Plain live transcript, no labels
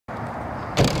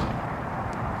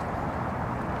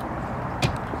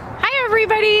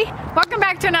everybody, welcome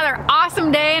back to another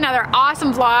awesome day, another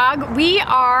awesome vlog. We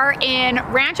are in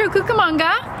Rancho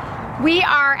Cucamonga. We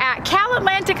are at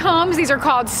CalAtlantic homes. These are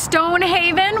called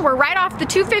Stonehaven. We're right off the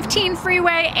 215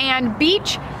 freeway and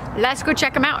beach. Let's go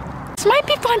check them out. This might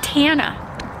be Fontana.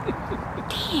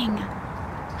 Dang.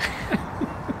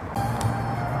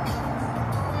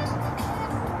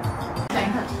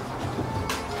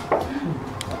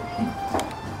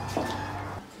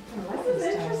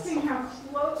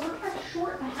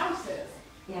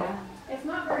 Yeah. It's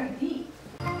not very deep.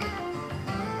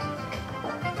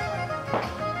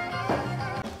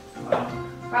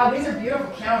 Wow, these are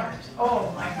beautiful counters.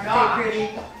 Oh my gosh. Pretty.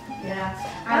 Yeah.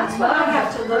 That's what I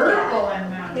have to look vertical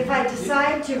at. and If I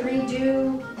decide to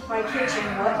redo my kitchen,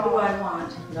 what do I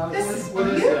want? This is What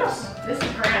is beautiful. This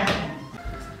is granite.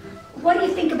 What do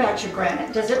you think about your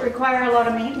granite? Does it require a lot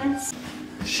of maintenance?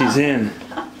 She's in.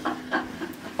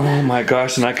 Oh my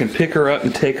gosh, and I can pick her up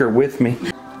and take her with me.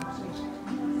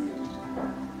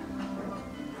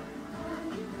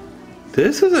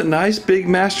 This is a nice big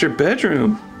master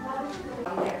bedroom.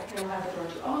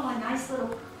 Oh, a nice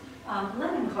little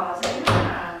linen closet.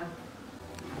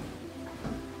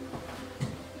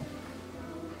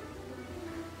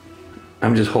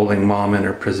 I'm just holding Mom in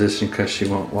her position because she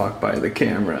won't walk by the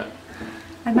camera.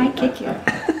 I might kick you.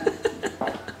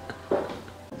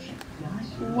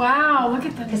 Wow, look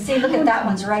at the. See, look at that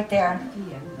one's right there.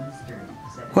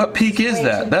 What peak is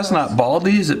that? That's not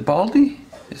Baldy, is it Baldy?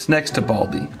 It's next to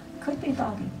Baldy. Could be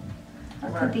Baldy. Or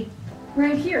could be.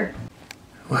 Right here.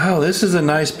 Wow, this is a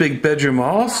nice big bedroom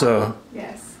also.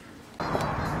 Yes.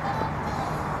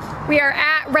 We are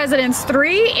at Residence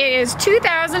 3. It is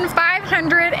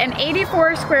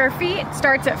 2,584 square feet.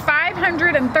 Starts at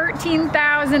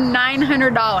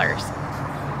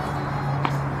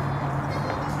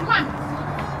 $513,900. Come on.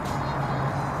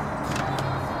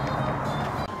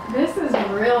 This is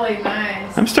really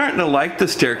nice. I'm starting to like the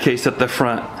staircase at the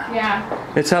front. Yeah.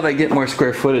 It's how they get more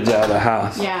square footage out of the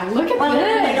house. Yeah, look at Well,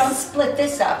 then they don't this. split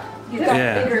this up. You've got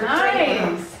Yeah. bigger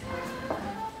Nice.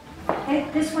 Hey,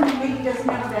 this one maybe doesn't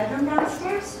have a bedroom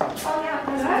downstairs? Oh yeah, It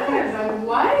that's does. right there. I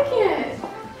like it.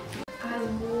 I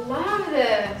love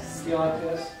this. You like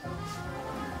this?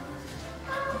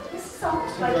 This is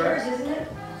almost like yours, isn't it,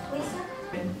 Lisa?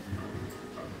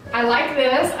 I like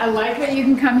this. I like that you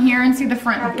can come here and see the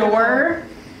front door.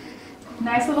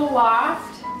 Nice little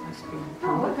loft.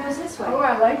 Oh, what goes this way? Oh,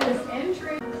 I like this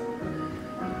entry.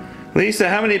 Lisa,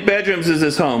 how many bedrooms is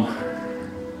this home?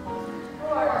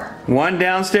 4. One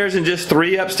downstairs and just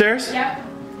 3 upstairs? Yep.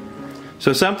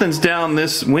 So something's down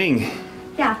this wing.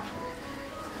 Yeah.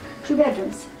 2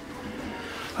 bedrooms.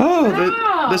 Oh,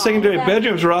 Wow. the secondary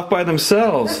bedrooms are off by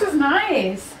themselves. This is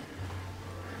nice.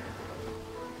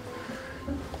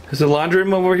 Is the laundry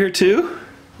room over here too?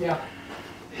 Yeah.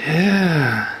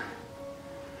 Yeah.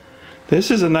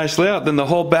 This is a nice layout. Then the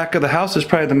whole back of the house is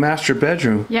probably the master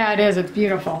bedroom. Yeah, it is. It's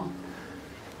beautiful.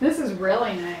 This is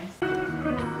really nice.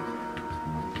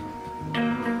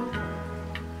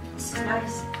 This is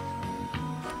nice.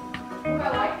 I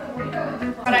like the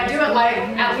windows. But I do it like,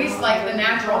 at least like the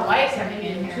natural light coming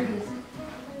in here.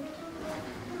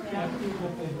 Yeah, people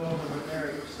if they build them an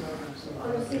area of stuff and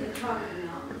Oh, you'll see the top of the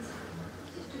mountains.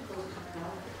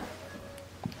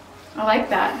 I like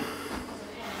that.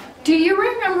 Do you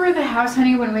remember the house,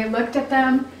 honey, when we looked at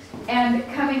them and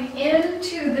coming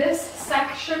into this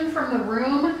section from the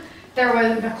room, there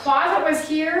was, the closet was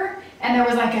here and there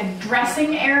was like a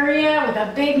dressing area with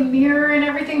a big mirror and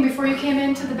everything before you came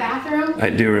into the bathroom? I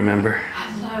do remember.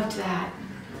 I loved that.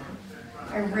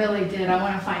 I really did. I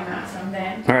want to find that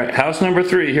someday. All right, house number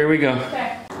 3. Here we go.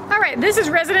 Okay. All right, this is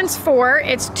Residence 4.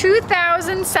 It's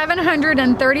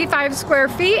 2,735 square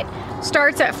feet.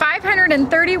 Starts at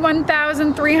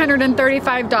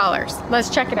 $531,335. Let's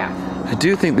check it out. I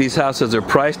do think these houses are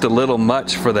priced a little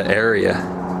much for the area.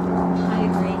 I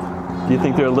agree. Do you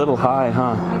think they're a little high,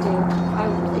 huh? I do.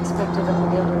 I expected them to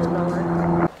be a little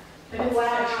lower.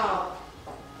 Wow.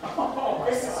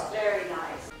 This is very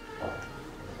nice.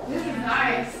 This is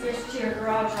nice. There's to your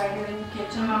garage right here in the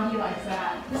kitchen. Oh, he likes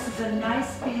that. This is a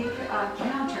nice big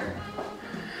counter.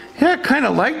 Yeah, I kind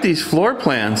of like these floor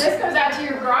plans. This goes out to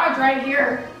your garage right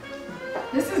here.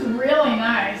 This is really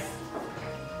nice.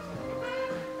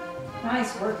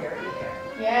 Nice work area there.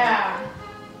 Yeah.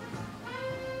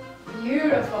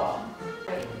 Beautiful.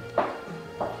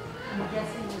 I'm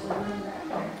guessing there's a room back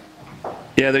there.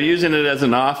 Yeah, they're using it as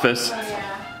an office. Oh,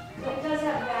 yeah. It does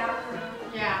have a bathroom.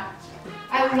 Yeah.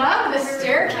 I love the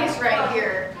staircase right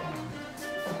here.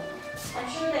 I'm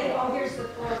sure they, oh, here's the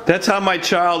floor. That's how my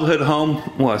childhood home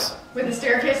was. With a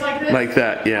staircase like this? Like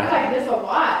that, I yeah. like this a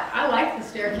lot. I like the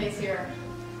staircase here.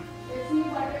 It's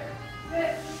seems like it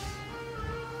fits.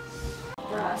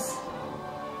 For us.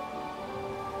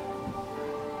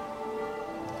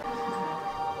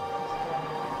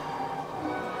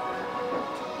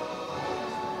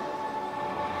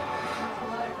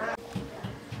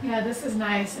 Yeah, this is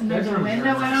nice. And there's a Bedroom window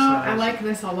here is out. I nice. like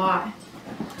this a lot.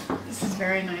 This is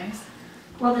very nice.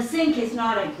 Well, the sink is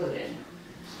not included.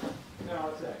 No,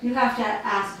 it's actually. You have to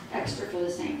ask extra for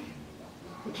the sink.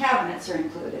 The cabinets are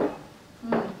included.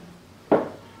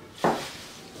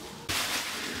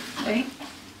 Okay.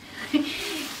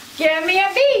 Give me a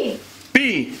B.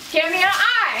 B. Give me an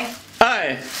I.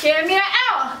 I. Give me an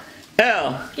L.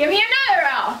 L. Give me another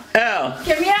L. L.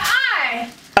 Give me an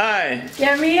I. I.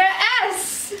 Give me an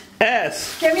S.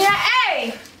 S. Give me an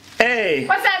A. A.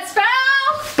 What's that spell?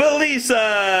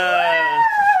 Billisa.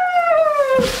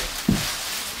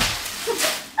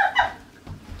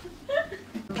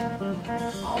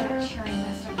 Oh, they're cheering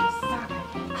this from the socket.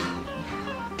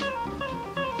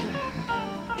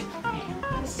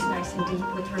 This is nice and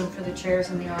deep with room for the chairs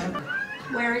and the autumn.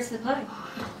 Where is the plug?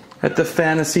 At the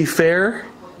Fantasy Fair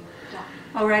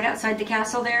Oh, right outside the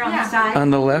castle there on Yeah. the side? on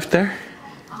the left there.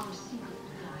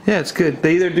 Yeah, it's good.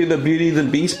 They either do the Beauty and the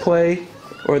Beast play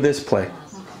or this play.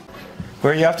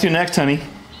 Where are you off to next, honey?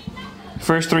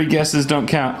 First 3 guesses don't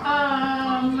count.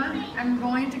 I'm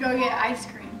going to go get ice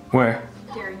cream. Where?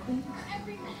 Dairy Queen.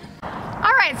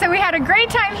 All right, so we had a great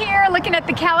time here looking at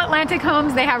the CalAtlantic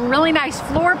homes. They have really nice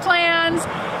floor plans,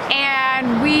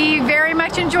 and we very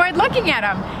much enjoyed looking at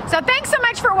them. So thanks so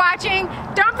much for watching.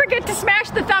 Don't forget to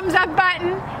smash the thumbs up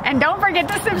button, and don't forget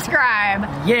to subscribe.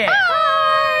 Yeah.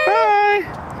 Bye!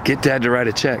 Bye. Get Dad to write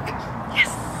a check. Yes.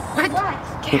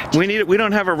 What? We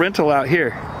don't have a rental out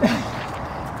here.